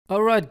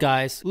Alright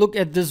guys, look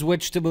at this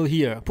vegetable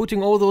here.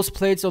 Putting all those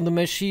plates on the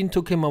machine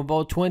took him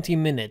about 20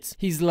 minutes.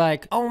 He's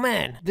like, oh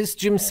man, this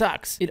gym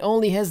sucks. It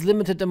only has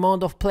limited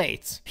amount of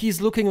plates. He's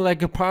looking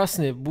like a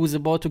parsnip who's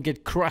about to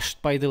get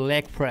crushed by the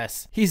leg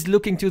press. He's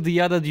looking to the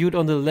other dude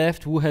on the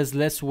left who has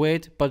less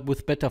weight but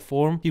with better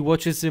form. He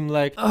watches him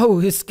like, oh,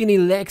 his skinny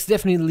legs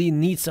definitely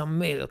need some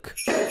milk.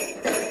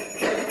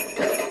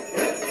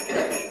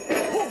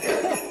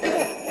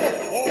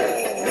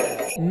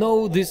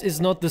 No, this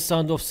is not the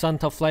sound of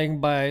Santa flying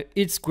by.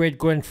 It's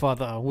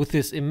great-grandfather with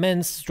his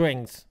immense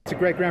strength. It's a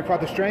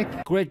great-grandfather's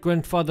strength?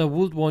 Great-grandfather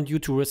would want you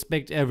to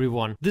respect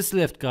everyone. This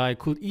left guy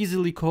could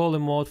easily call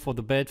him out for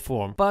the bad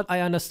form. But I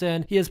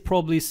understand he has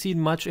probably seen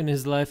much in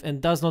his life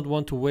and does not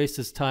want to waste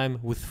his time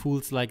with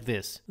fools like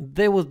this.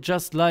 They will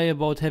just lie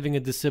about having a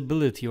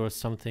disability or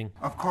something.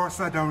 Of course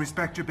I don't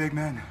respect you, big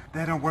man.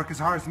 They don't work as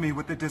hard as me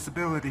with the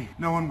disability.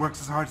 No one works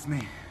as hard as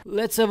me.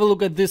 Let's have a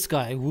look at this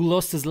guy who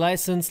lost his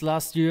license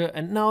last year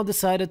and now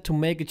decided to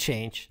make a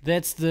change.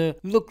 That's the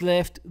look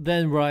left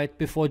then right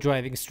before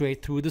driving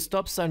straight through the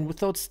stop sign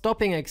without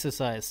stopping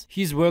exercise.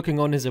 He's working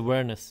on his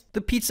awareness.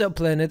 The Pizza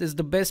Planet is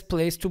the best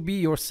place to be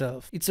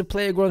yourself. It's a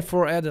playground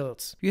for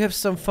adults. You have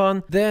some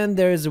fun, then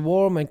there is a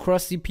warm and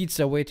crusty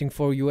pizza waiting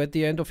for you at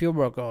the end of your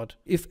workout.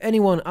 If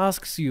anyone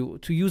asks you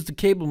to use the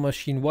cable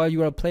machine while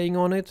you are playing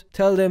on it,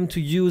 tell them to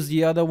use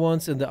the other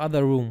ones in the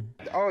other room.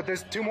 Oh,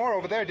 there's 2 more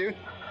over there, dude.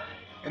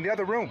 In the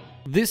other room.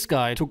 This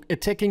guy took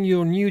attacking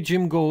your new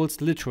gym goals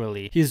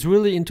literally. He's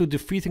really into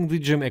defeating the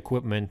gym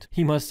equipment.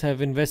 He must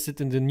have invested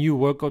in the new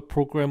workout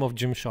program of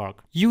Gymshark.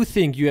 You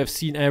think you have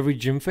seen every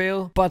gym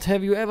fail? But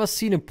have you ever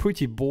seen a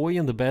pretty boy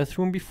in the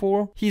bathroom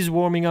before? He's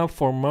warming up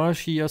for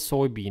Marcia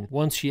Soybean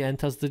once she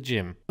enters the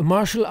gym. A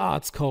martial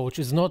arts coach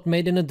is not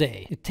made in a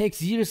day. It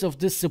takes years of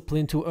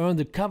discipline to earn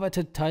the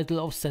coveted title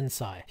of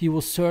sensei. He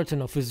was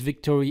certain of his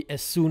victory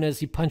as soon as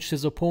he punched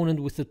his opponent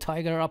with the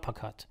tiger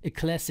uppercut, a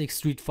classic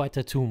Street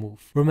Fighter 2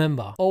 move.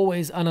 Remember,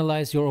 always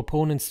analyze your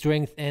opponent's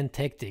strength and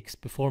tactics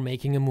before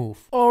making a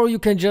move. Or you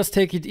can just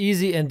take it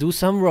easy and do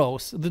some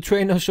rows. The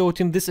trainer showed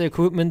him this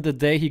equipment the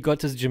day he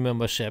got his gym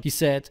membership. He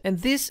said, and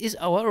this is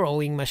our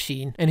rowing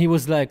machine. And he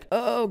was like,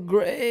 oh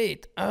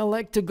great, I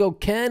like to go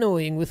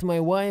canoeing with my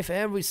wife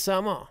every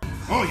summer.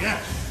 Oh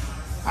yes,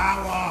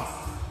 I'll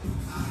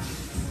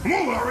come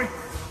on, Larry.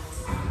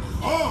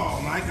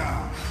 Oh my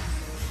God.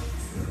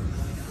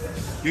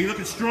 You're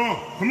looking strong,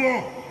 come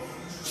on.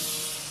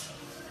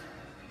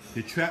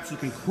 Your trap's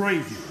looking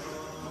crazy.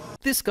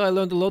 This guy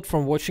learned a lot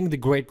from watching the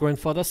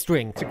great-grandfather's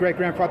strength. It's a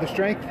great-grandfather's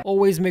strength?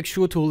 Always make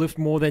sure to lift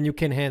more than you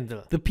can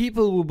handle. The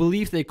people who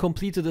believe they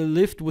completed a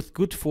lift with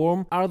good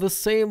form are the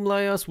same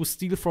liars who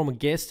steal from a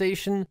gas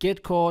station,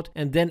 get caught,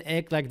 and then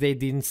act like they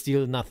didn't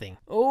steal nothing.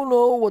 Oh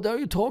no, what are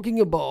you talking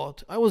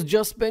about? I was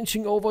just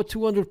benching over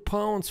 200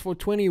 pounds for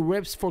 20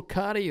 reps for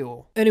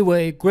cardio.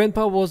 Anyway,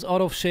 Grandpa was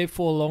out of shape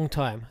for a long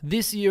time.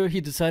 This year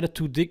he decided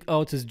to dig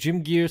out his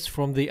gym gears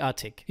from the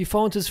attic. He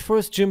found his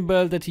first gym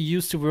belt that he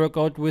used to work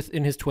out with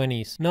in his 20s.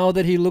 Now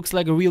that he looks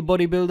like a real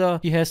bodybuilder,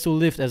 he has to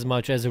lift as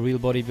much as a real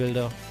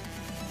bodybuilder.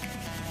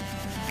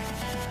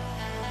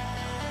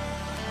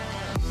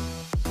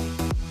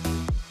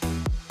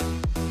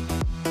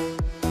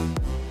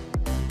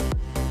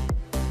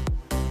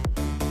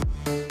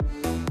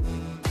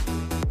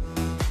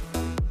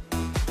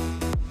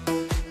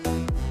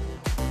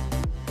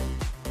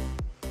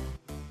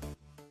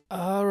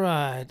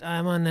 Alright,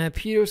 I'm on nap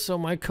here so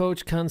my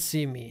coach can't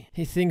see me.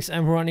 He thinks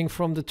I'm running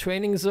from the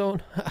training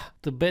zone?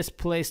 The best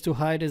place to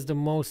hide is the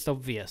most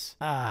obvious.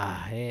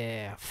 Ah,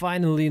 yeah,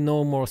 finally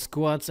no more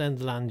squats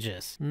and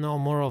lunges. No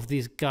more of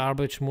these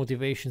garbage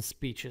motivation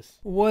speeches.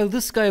 While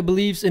this guy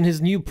believes in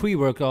his new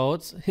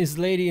pre-workouts, his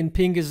lady in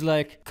pink is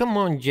like, come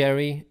on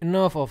Jerry,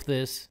 enough of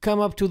this.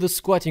 Come up to the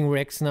squatting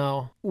racks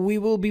now. We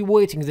will be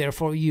waiting there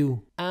for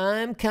you.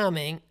 I'm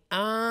coming.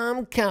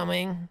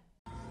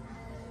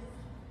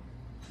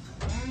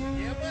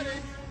 Yeah, buddy.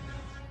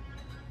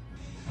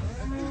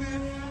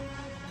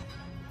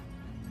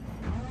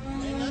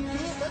 Ain't nothing to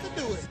it but to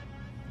do it.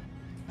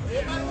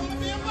 Everybody want to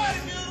be a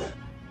bodybuilder.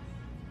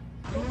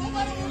 Don't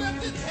nobody want to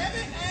lift this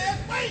heavy ass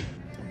weight.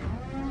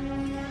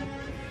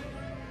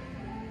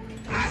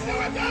 I know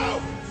it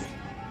go.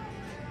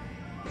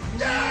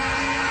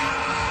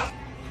 Yeah!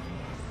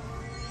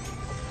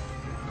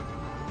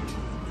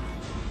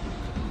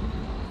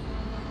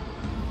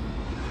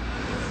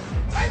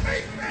 Take me,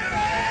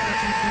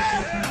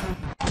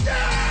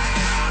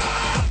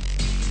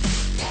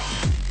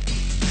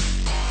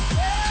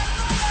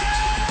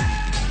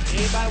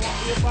 everybody want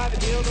to be a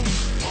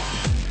bodybuilder.